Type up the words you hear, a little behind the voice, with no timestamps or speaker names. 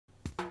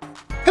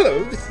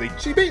Hello, this is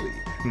H.C. Bailey,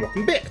 and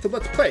welcome back to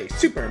Let's Play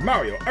Super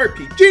Mario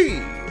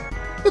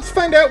RPG! Let's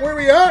find out where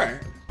we are!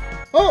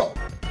 Oh,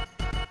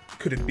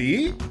 could it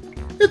be?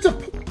 It's a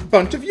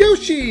bunch of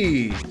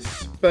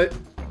Yoshis! But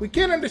we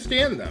can't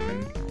understand them,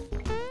 and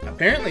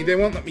apparently they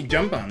won't let me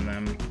jump on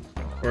them.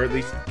 Or at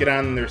least get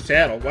on their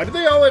saddle. Why do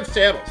they all have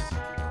saddles?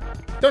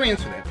 Don't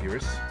answer that,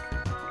 viewers.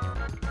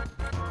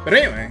 But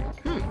anyway,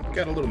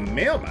 got a little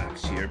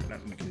mailbox here, but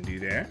nothing we can do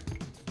there.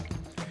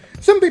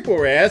 Some people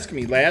were asking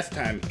me last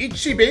time,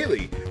 H.C.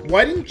 Bailey,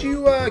 why didn't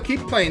you keep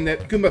playing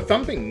that Goomba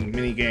Thumping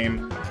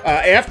minigame?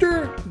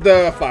 After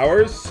the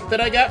flowers that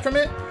I got from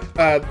it,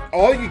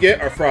 all you get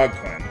are frog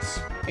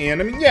coins.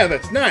 And I mean, yeah,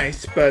 that's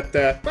nice, but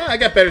well, I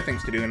got better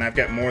things to do, and I've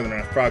got more than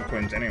enough frog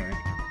coins anyway.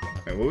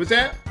 Wait, what was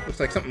that? Looks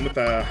like something with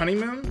a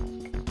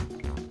honeymoon?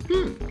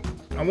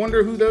 I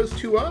wonder who those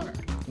two are.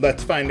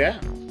 Let's find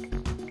out.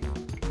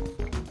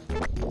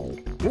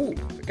 Ooh,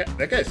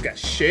 that guy's got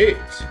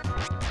shades.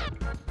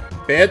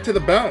 Bad to the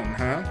bone,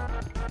 huh?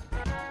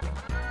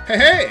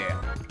 Hey!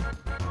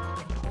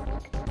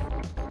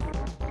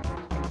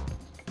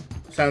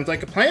 Sounds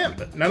like a plan,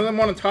 but none of them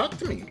want to talk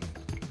to me.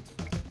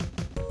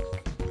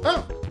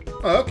 Oh,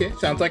 okay.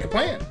 Sounds like a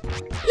plan.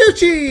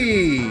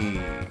 Yoshi!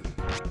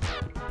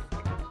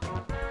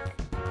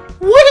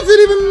 What does it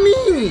even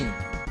mean?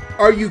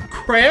 Are you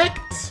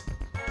cracked?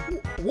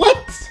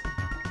 What?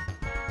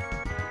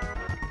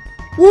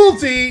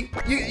 Woolsey,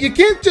 you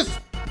can't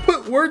just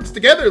put words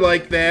together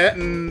like that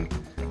and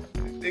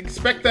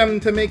expect them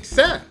to make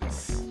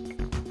sense.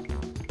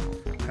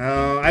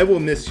 Oh, I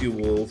will miss you,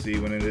 Woolsey,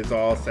 when it is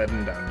all said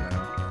and done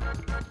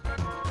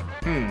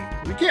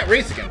now. We can't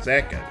race against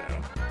that guy,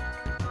 though.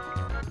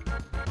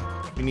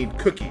 We need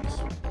cookies.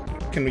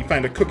 Can we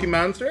find a cookie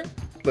monster?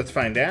 Let's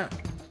find out.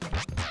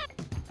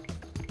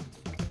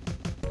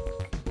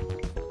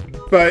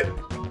 But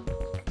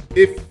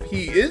if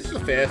he is the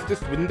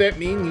fastest, wouldn't that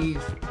mean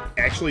he's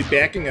actually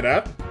backing it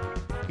up?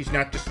 He's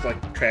not just,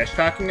 like,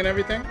 trash-talking and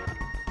everything?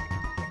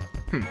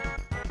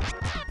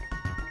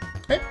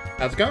 Hey,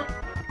 how's it going?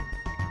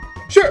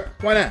 Sure,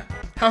 why not?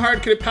 How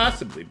hard could it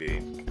possibly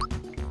be?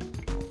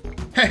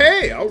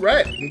 Hey,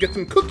 alright, we can get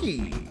some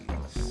cookies.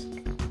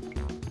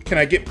 Can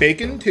I get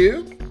bacon,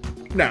 too?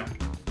 No,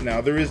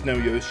 there is no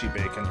Yoshi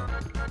bacon.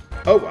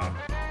 Oh, well.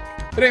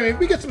 But anyway,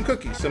 we get some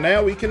cookies, so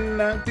now we can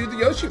do the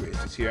Yoshi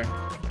races here.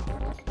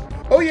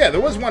 Oh yeah,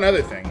 there was one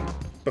other thing,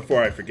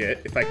 before I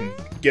forget. If I can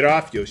get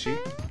off Yoshi.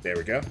 There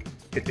we go.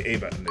 Hit the A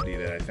button to do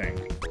that, I think.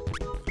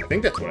 I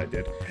think that's what I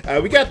did.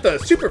 We got the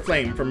Super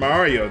Flame for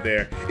Mario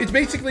there. It's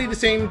basically the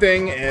same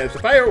thing as the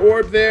Fire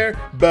Orb there,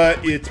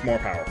 but it's more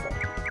powerful.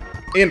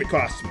 And it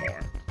costs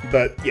more.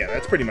 But yeah,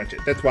 that's pretty much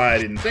it. That's why I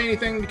didn't say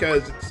anything,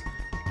 because it's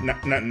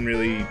nothing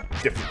really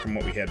different from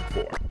what we had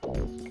before.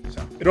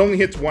 So, it only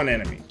hits one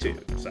enemy, too,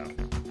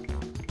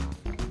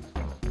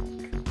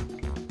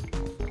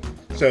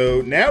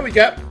 So now we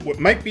got what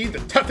might be the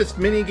toughest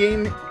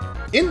minigame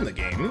in the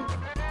game,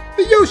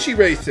 the Yoshi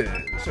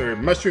Races, or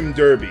Mushroom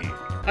Derby.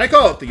 I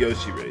call it the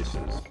Yoshi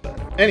Races, but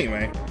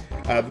anyway,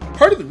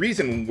 part of the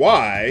reason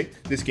why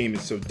this game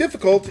is so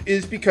difficult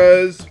is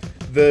because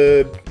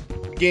the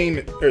game,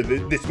 or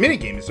this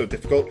minigame is so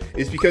difficult,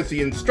 is because the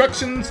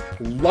instructions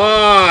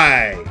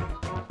lie.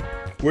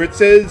 Where it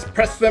says,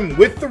 press them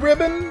with the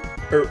ribbon,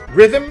 or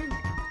rhythm,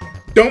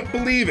 don't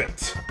believe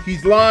it.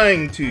 He's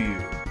lying to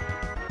you.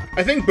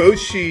 I think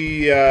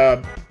Boshi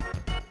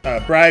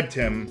bribed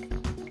him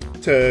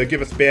to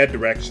give us bad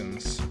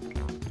directions.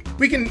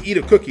 We can eat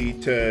a cookie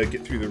to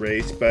get through the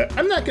race, but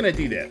I'm not going to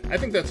do that. I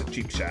think that's a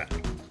cheap shot.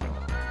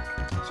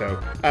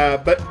 So,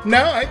 but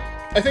no,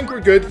 I think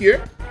we're good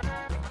here.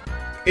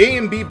 A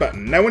and B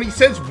button. Now when he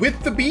says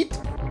with the beat,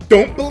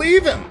 don't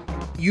believe him.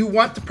 You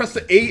want to press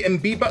the A and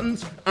B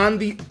buttons on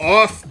the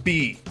off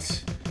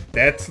beat.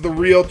 That's the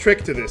real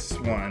trick to this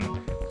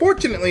one.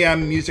 Fortunately,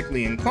 I'm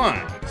musically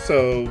inclined,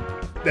 so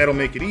that'll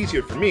make it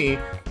easier for me.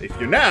 If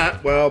you're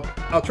not, well,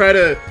 I'll try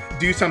to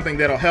do something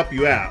that'll help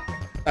you out.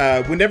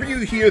 Whenever you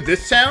hear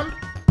this sound,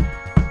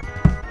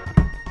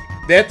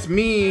 that's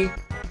me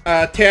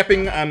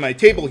tapping on my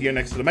table here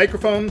next to the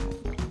microphone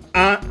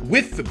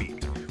with the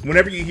beat.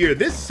 Whenever you hear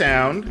this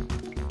sound,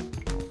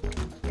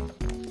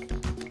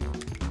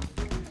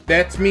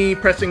 that's me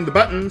pressing the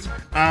buttons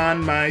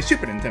on my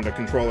Super Nintendo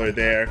controller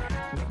there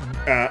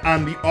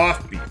on the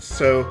off beats.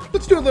 So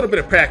let's do a little bit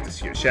of practice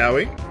here, shall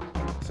we?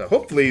 So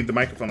hopefully the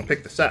microphone will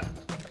pick this up.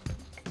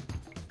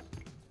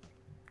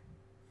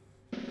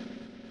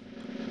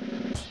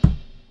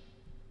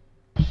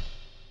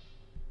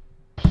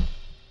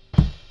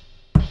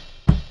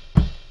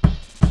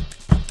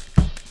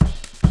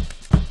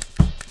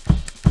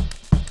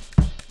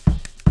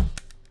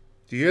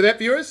 Do you hear that,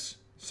 viewers?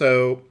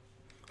 So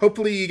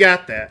hopefully you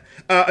got that.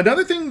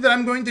 Another thing that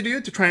I'm going to do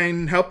to try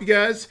and help you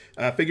guys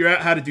figure out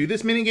how to do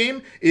this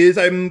minigame is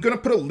I'm going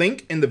to put a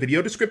link in the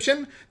video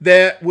description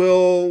that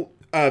will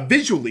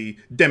visually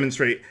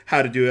demonstrate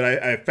how to do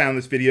it. I found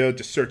this video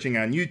just searching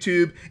on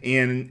YouTube,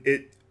 and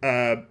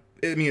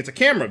it's a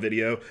camera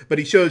video, but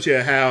he shows you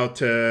how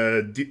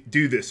to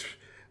do this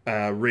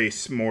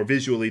race more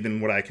visually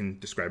than what I can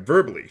describe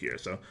verbally here.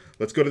 So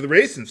let's go to the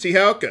race and see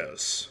how it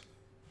goes.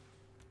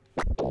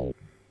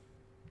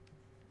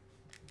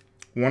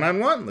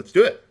 One-on-one, let's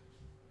do it.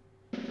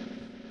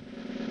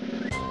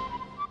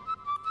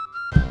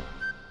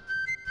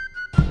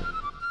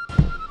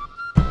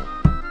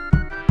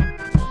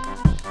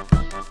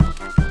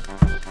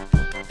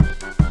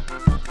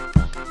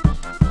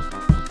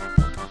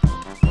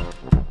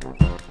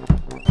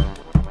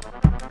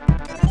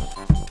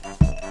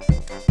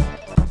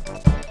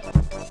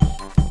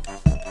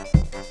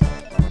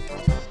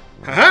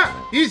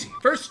 Haha! Easy.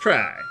 First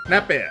try.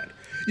 Not bad.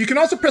 You can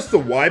also press the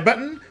Y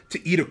button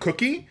to eat a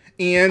cookie,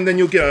 and then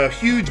you'll get a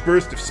huge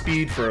burst of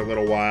speed for a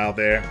little while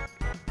there.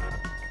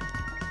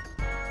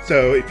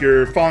 So if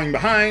you're falling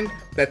behind,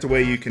 that's a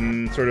way you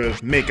can sort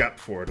of make up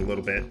for it a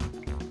little bit.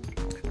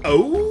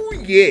 Oh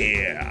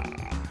yeah!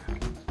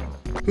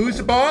 Who's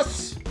the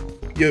boss?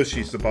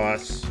 Yoshi's the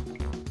boss.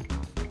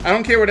 I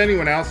don't care what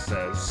anyone else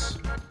says.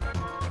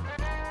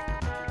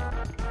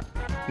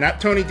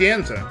 Not Tony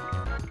Danza.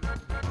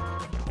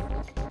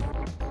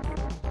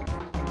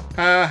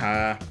 Ha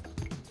ha.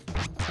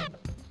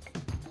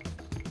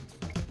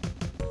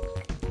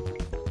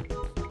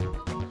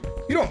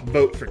 You don't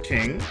vote for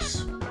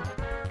kings.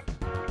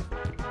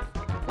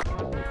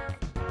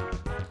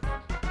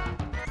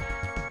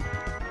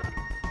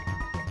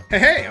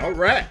 Hey,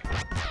 alright.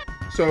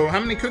 So how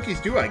many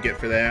cookies do I get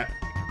for that?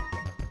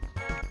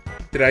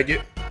 Did I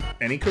get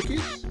any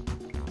cookies?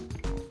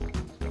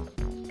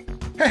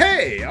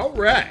 Hey,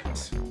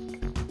 alright.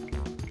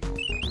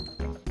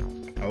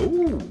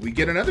 Oh, we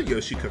get another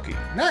Yoshi cookie.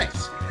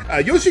 Nice.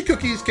 Yoshi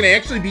cookies can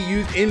actually be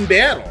used in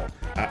battle.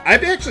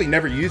 I've actually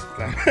never used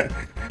them.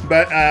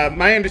 But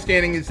my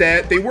understanding is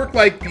that they work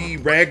like the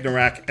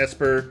Ragnarok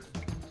Esper.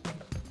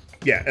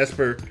 Yeah,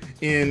 Esper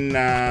in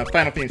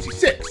Final Fantasy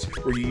VI,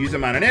 where you use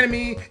them on an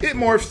enemy, it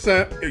morphs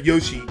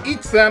Yoshi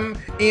eats them,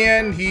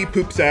 and he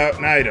poops out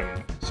an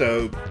item.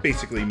 So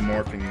basically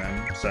morphing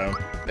them. So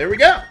there we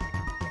go.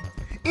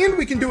 And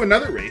we can do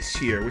another race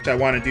here, which I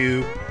want to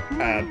do.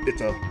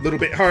 It's a little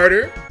bit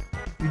harder,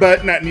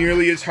 but not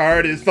nearly as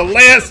hard as the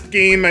last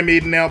game I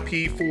made an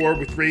LP for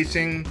with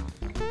racing.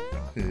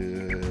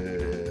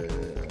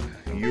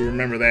 You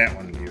remember that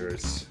one,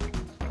 viewers.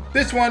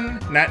 This one,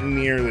 not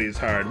nearly as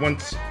hard,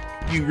 once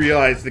you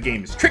realize the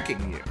game is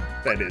tricking you.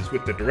 That is,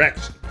 with the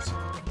directions.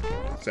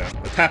 So,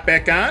 let's hop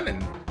back on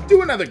and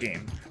do another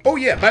game. Oh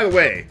yeah, by the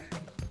way,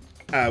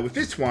 with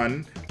this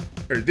one,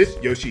 or this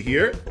Yoshi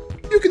here,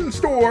 you can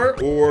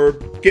store or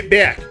get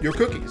back your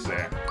cookies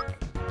there.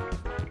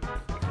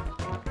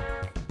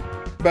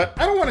 But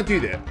I don't want to do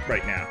that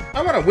right now.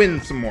 I want to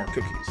win some more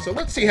cookies, so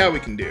let's see how we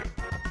can do.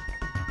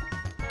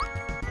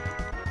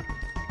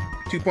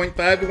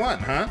 2.5 to 1,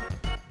 huh?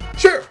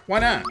 Sure, why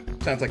not?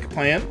 Sounds like a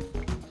plan.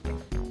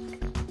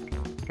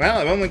 Well,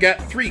 I've only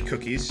got 3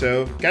 cookies,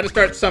 so gotta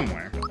start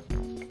somewhere.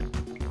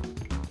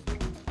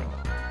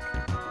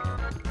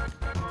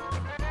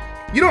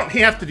 You don't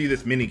have to do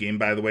this minigame,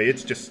 by the way,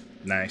 it's just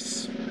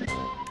nice.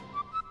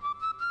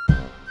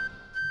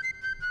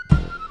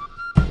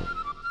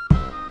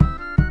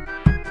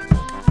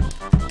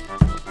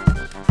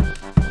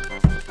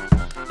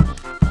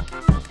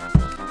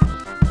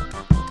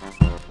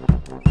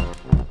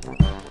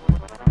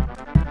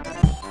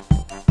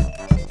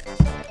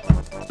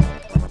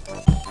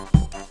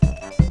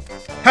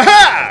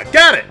 Haha!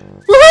 Got it!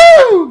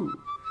 Woohoo!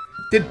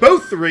 Did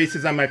both the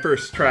races on my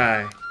first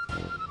try.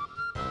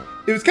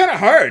 It was kind of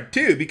hard,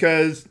 too,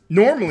 because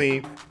normally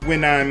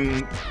when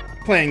I'm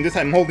playing this,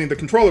 I'm holding the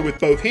controller with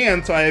both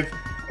hands, so I have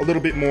a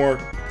little bit more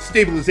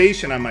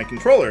stabilization on my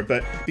controller.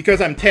 But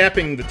because I'm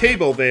tapping the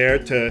table there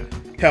to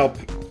help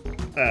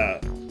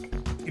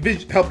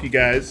you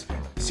guys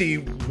see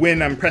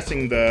when I'm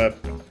pressing the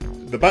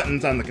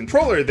buttons on the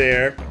controller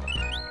there,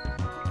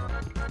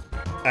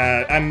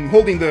 I'm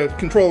holding the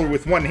controller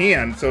with one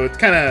hand, so it's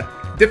kind of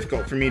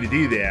difficult for me to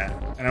do that.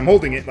 And I'm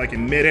holding it like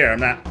in midair. I'm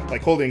not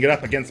like holding it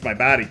up against my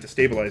body to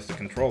stabilize the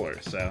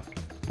controller. So,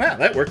 wow,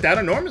 that worked out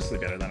enormously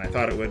better than I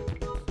thought it would.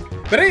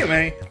 But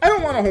anyway, I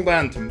don't want to hold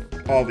on to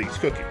all these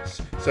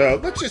cookies. So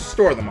let's just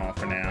store them all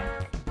for now.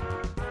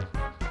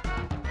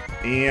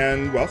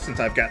 And, well, since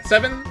I've got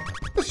 7,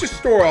 let's just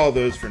store all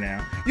those for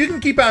now. You can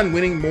keep on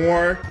winning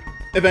more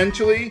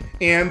eventually,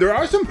 and there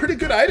are some pretty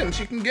good items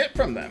you can get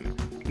from them.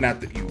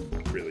 Not that you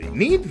really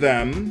need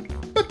them,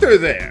 but they're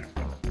there.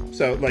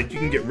 So, like, you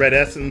can get red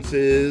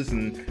essences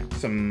and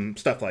some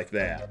stuff like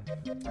that.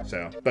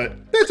 So,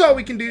 but that's all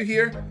we can do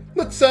here.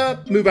 Let's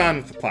move on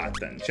with the plot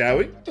then, shall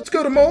we? Let's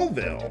go to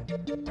Moleville.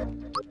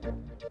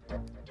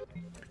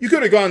 You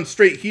could have gone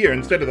straight here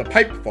instead of the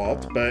pipe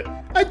vault, but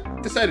I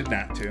decided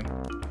not to.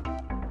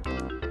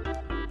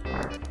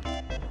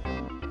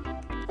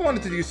 I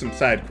wanted to do some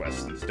side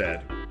quests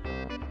instead.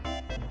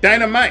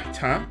 Dynamite,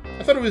 huh?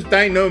 I thought it was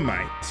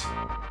dynamite.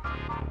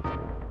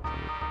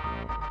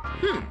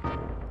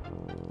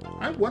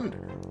 I wonder.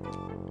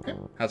 Okay,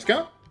 how's it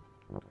going?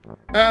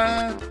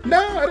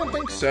 No, I don't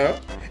think so.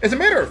 As a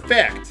matter of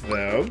fact,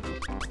 though,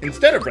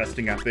 instead of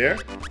resting up there,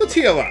 let's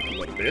heal up a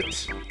little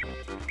bit.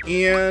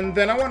 And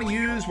then I want to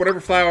use whatever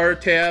flower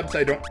tabs I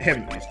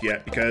haven't used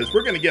yet, because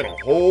we're going to get a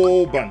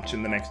whole bunch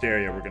in the next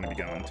area we're going to be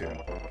going to.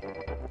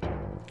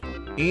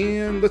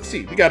 And let's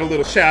see, we got a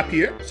little shop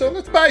here, so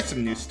let's buy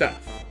some new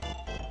stuff.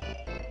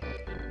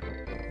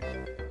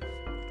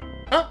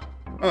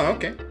 Oh,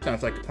 okay,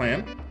 sounds like a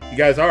plan. You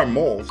guys are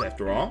moles,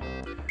 after all.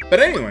 But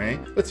anyway,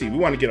 let's see, we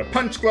want to get a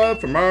punch glove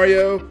for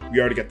Mario. We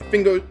already got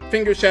the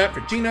finger shot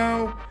for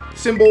Gino.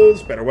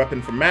 Symbols, better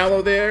weapon for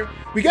Mallow there.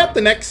 We got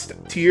the next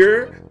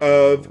tier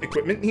of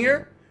equipment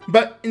here,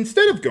 but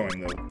instead of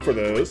going for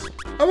those,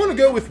 I want to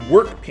go with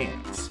work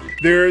pants.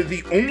 They're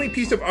the only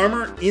piece of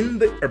armor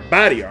or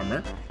body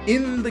armor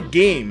in the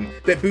game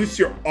that boosts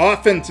your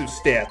offensive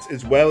stats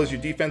as well as your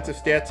defensive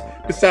stats,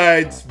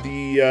 besides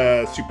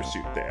the super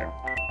suit there.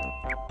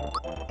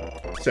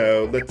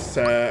 So let's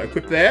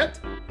equip that.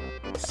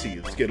 Let's see,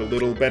 let's get a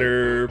little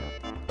better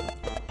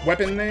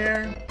weapon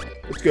there.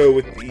 Let's go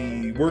with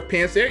the work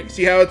pants there. You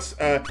see how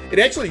it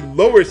actually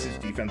lowers his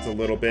defense a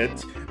little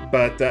bit,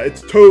 but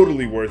it's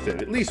totally worth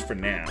it, at least for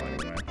now,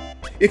 anyway.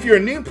 If you're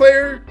a new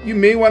player, you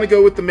may want to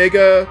go with the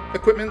mega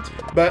equipment,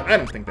 but I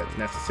don't think that's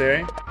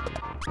necessary.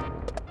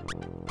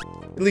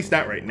 At least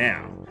not right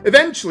now.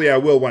 Eventually, I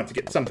will want to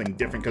get something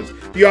different, because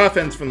the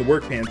offense from the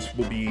work pants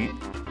will be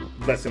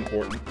less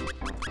important.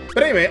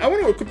 But anyway, I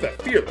want to equip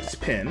that fearless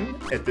pin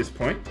at this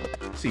point.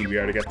 See, we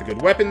already got the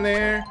good weapon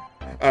there.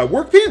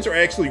 Work pants are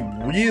actually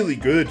really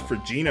good for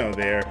Gino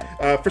there.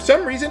 For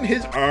some reason,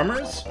 his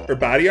armors, or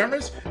body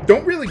armors,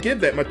 don't really give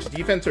that much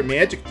defense or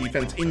magic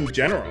defense in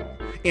general.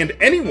 And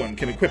anyone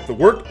can equip the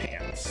work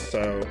pants,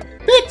 so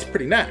that's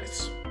pretty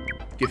nice.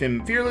 Give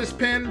him fearless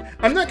pin.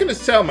 I'm not going to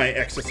sell my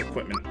excess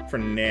equipment for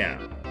now.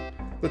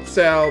 Let's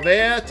sell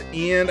that,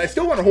 and I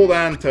still want to hold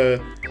on to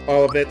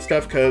all of that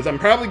stuff, because I'm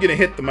probably going to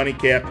hit the money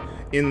cap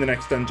in the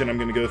next dungeon I'm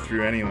going to go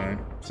through anyway,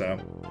 so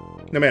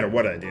no matter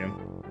what I do.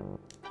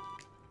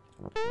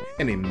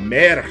 An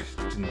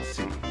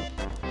emergency.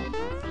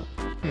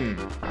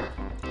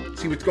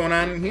 See what's going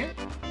on in here?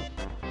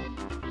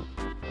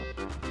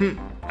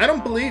 I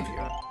don't believe you.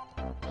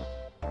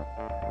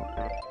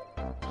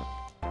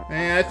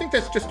 I think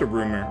that's just a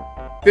rumor.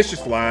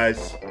 Vicious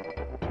lies.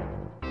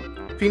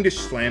 Fiendish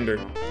slander.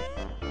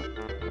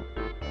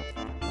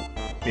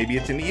 Maybe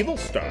it's an evil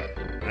star.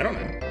 I don't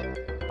know.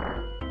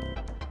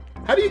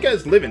 How do you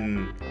guys live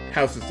in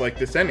houses like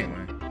this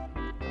anyway?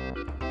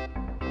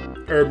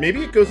 Or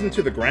maybe it goes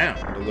into the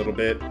ground a little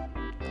bit.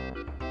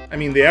 I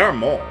mean, they are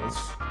moles.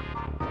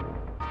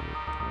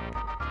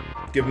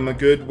 Give them a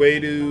good way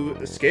to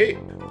escape.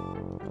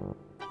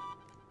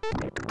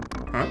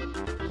 Huh?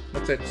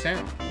 What's that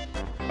sound?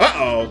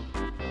 Uh-oh!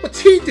 What's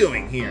he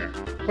doing here?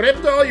 What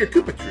happened to all your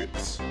Koopa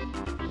troops?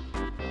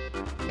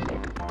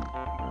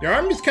 Your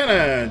army's kind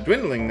of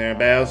dwindling there,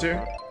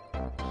 Bowser.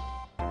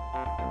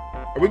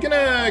 Are we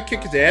gonna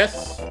kick his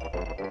ass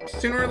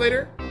sooner or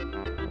later?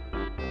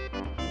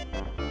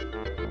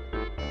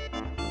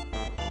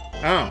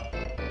 Oh.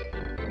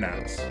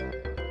 Nuts.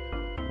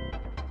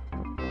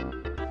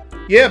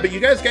 Yeah, but you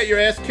guys got your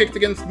ass kicked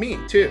against me,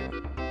 too.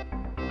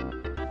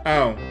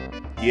 Oh.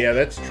 Yeah,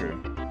 that's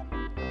true.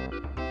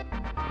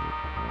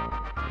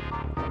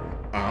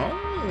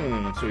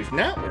 Oh, so he's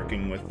not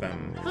working with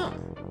them, huh?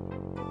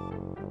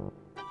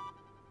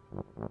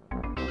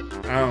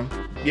 Oh,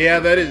 yeah,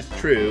 that is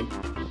true.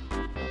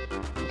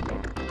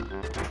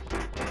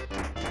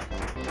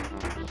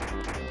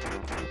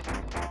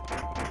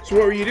 So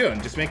what were you doing?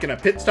 Just making a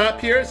pit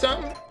stop here or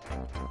something?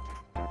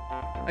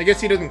 I guess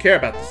he doesn't care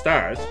about the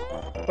stars.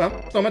 Well,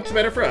 so much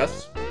better for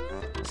us.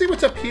 Let's see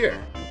what's up here.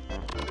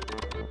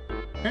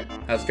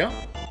 How's it going?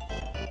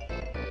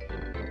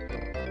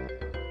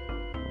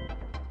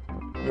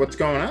 What's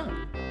going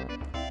on?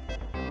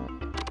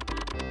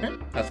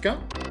 How's it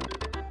going?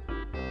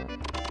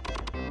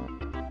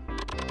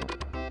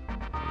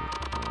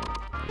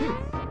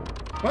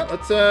 Well,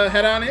 let's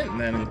head on in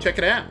then and check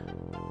it out.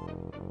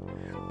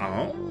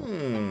 Oh,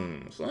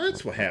 so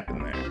that's what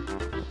happened there.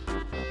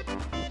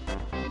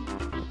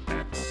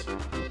 That's...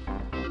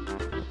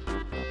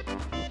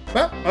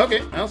 Well,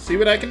 okay, I'll see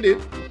what I can do.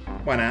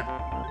 Why not?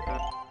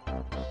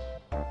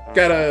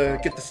 Gotta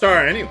get the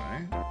star anyway.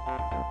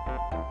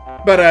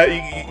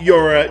 But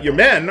your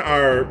men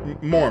are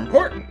more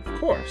important, of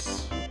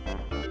course.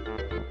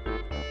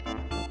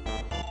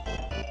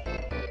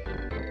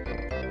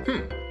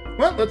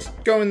 Well, let's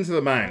go into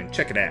the mine and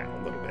check it out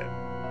a little bit.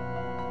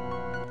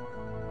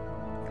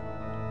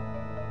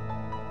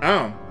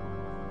 Oh.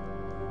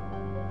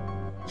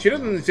 She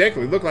doesn't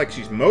exactly look like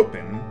she's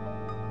moping.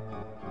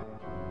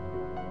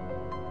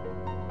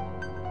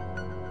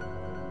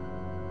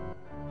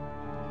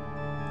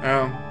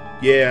 Oh,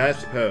 yeah, I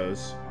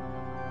suppose.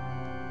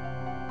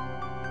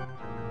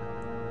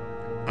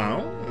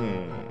 Oh.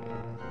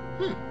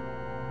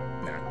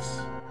 Nuts.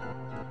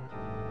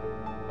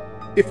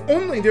 If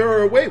only there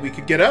were a way we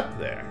could get up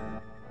there.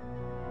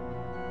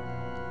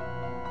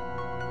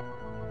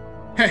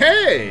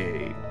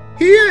 Hey!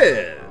 He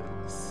is!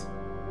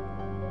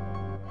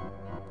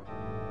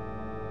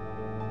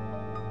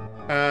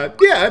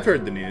 Yeah, I've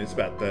heard the news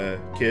about the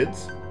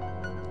kids.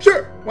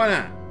 Sure, Why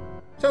not?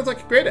 Sounds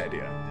like a great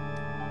idea.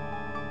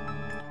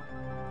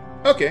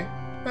 Okay,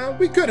 well,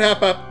 we could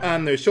hop up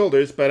on their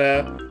shoulders, but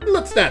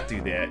let's not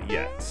do that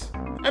yet.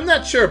 I'm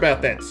not sure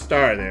about that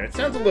star there. It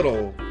sounds a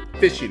little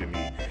fishy to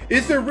me.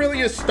 Is there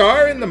really a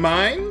star in the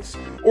mines?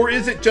 Or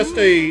is it just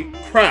a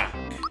crock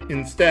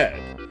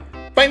instead?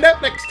 Find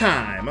out next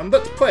time on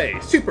Let's Play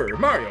Super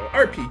Mario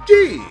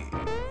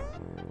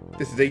RPG!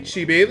 This is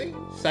HC Bailey,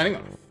 signing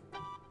off.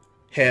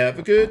 Have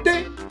a good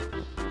day!